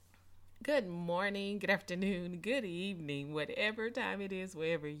Good morning, good afternoon, good evening, whatever time it is,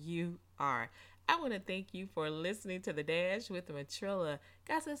 wherever you are. I want to thank you for listening to The Dash with Matrilla.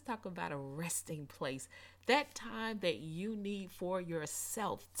 Guys, let's talk about a resting place. That time that you need for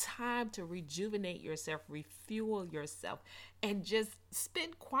yourself, time to rejuvenate yourself, refuel yourself, and just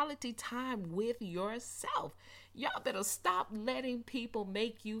spend quality time with yourself. Y'all better stop letting people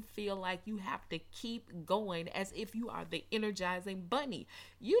make you feel like you have to keep going as if you are the energizing bunny.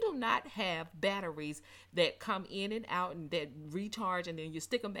 You do not have batteries that come in and out and that recharge and then you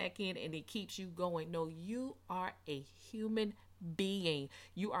stick them back in and it keeps you going. No, you are a human being.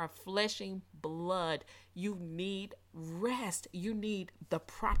 You are flesh and blood. You need rest. You need the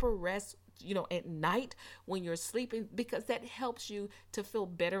proper rest, at night when you're sleeping, because that helps you to feel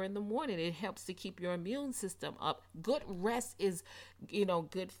better in the morning. It helps to keep your immune system up. Good rest is,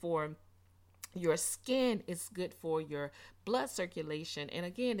 good for your skin, it's good for your blood circulation, and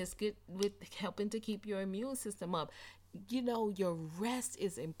again, it's good with helping to keep your immune system up. Your rest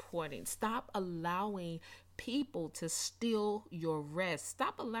is important. Stop allowing people to steal your rest.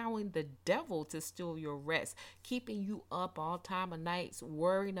 Stop allowing the devil to steal your rest, keeping you up all time of nights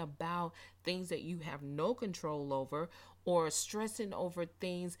worrying about things that you have no control over, or stressing over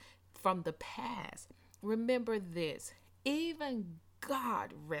things from the past. Remember this: even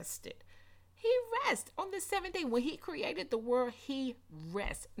God rested. He rests on the seventh day. When he created the world, he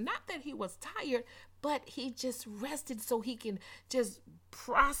rests. Not that he was tired, but he just rested so he can just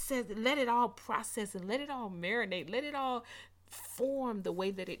process, let it all process and let it all marinate, let it all form the way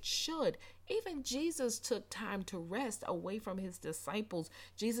that it should. Even Jesus took time to rest away from his disciples.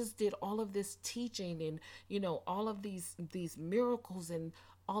 Jesus did all of this teaching and all of these miracles and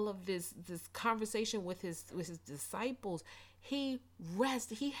all of this conversation with his disciples. He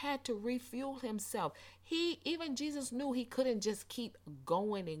rested. He had to refuel himself. He even Jesus knew he couldn't just keep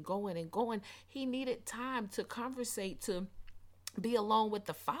going and going and going. He needed time to conversate, to be alone with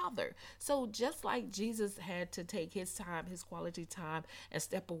the Father. So just like Jesus had to take his time, his quality time, and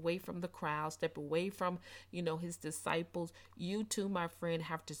step away from the crowd, step away from, his disciples, you too, my friend,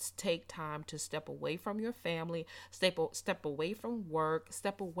 have to take time to step away from your family, step away from work,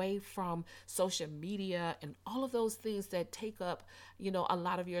 step away from social media and all of those things that take up, a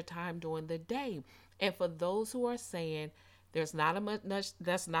lot of your time during the day. And for those who are saying there's not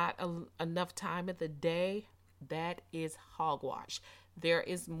enough time in the day, that is hogwash. There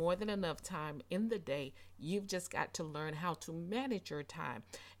is more than enough time in the day. You've just got to learn how to manage your time.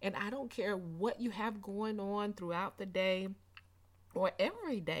 And I don't care what you have going on throughout the day or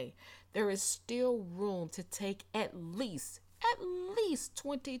every day, there is still room to take at least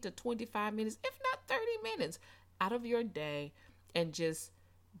 20 to 25 minutes, if not 30 minutes, out of your day and just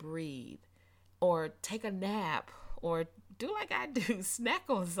breathe, or take a nap, or do like I do, snack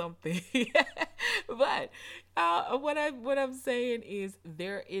on something. But what I'm saying is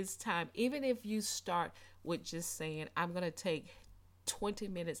there is time. Even if you start with just saying, I'm gonna take 20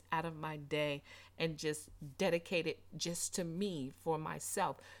 minutes out of my day and just dedicate it just to me, for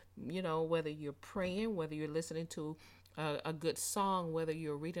myself. Whether you're praying, whether you're listening to a good song, whether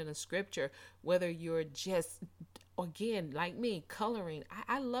you're reading a scripture, whether you're just, again, like me, coloring.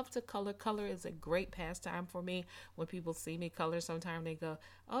 I love to color. Color is a great pastime for me. When people see me color, sometimes they go,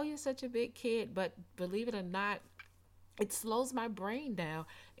 "Oh, you're such a big kid." But believe it or not, it slows my brain down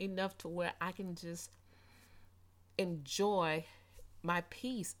enough to where I can just enjoy my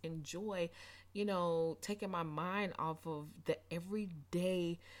peace, enjoy, taking my mind off of the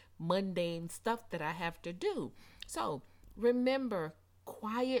everyday mundane stuff that I have to do. So remember,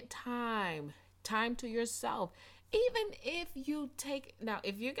 quiet time, time to yourself. Even if you take, now,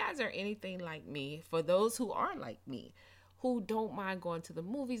 if you guys are anything like me, for those who are like me, who don't mind going to the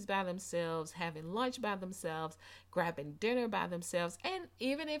movies by themselves, having lunch by themselves, grabbing dinner by themselves. And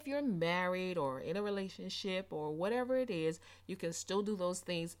even if you're married or in a relationship or whatever it is, you can still do those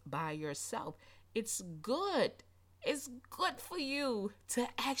things by yourself. It's good. It's good for you to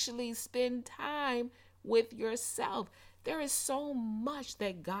actually spend time with yourself. There is so much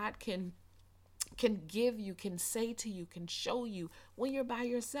that God can give you, can say to you, can show you when you're by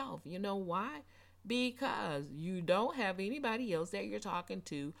yourself. You know why? Because you don't have anybody else that you're talking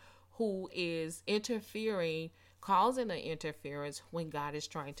to who is interfering, causing an interference when God is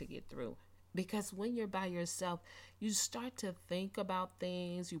trying to get through. Because when you're by yourself, you start to think about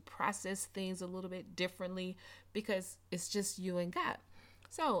things, you process things a little bit differently because it's just you and God.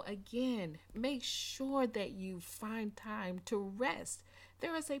 So, again, make sure that you find time to rest.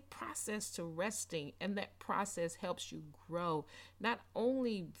 There is a process to resting, and that process helps you grow, not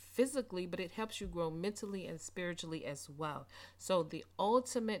only physically, but it helps you grow mentally and spiritually as well. So the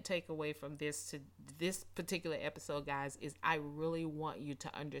ultimate takeaway from this particular episode, guys, is I really want you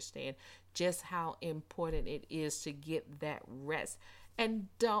to understand just how important it is to get that rest. And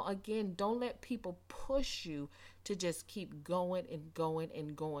don't let people push you to just keep going and going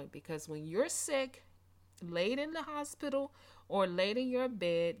and going, because when you're sick, laid in the hospital or laid in your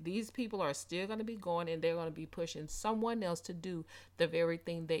bed, these people are still going to be going, and they're going to be pushing someone else to do the very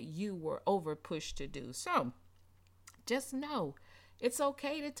thing that you were over pushed to do. So just know it's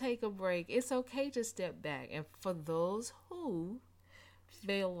okay to take a break. It's okay to step back. And for those who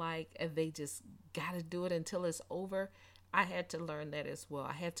feel like they just got to do it until it's over, I had to learn that as well.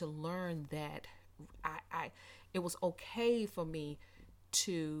 I had to learn that it was okay for me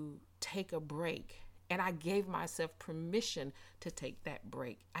to take a break. And I gave myself permission to take that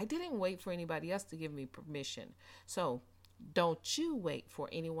break. I didn't wait for anybody else to give me permission. So don't you wait for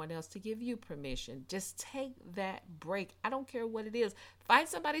anyone else to give you permission. Just take that break. I don't care what it is. Find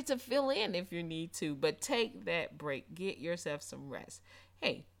somebody to fill in if you need to, but take that break. Get yourself some rest.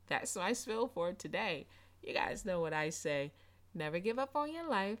 Hey, that's my spiel for today. You guys know what I say. Never give up on your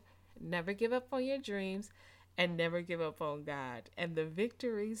life. Never give up on your dreams. And never give up on God. And the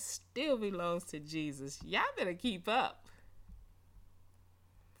victory still belongs to Jesus. Y'all better keep up.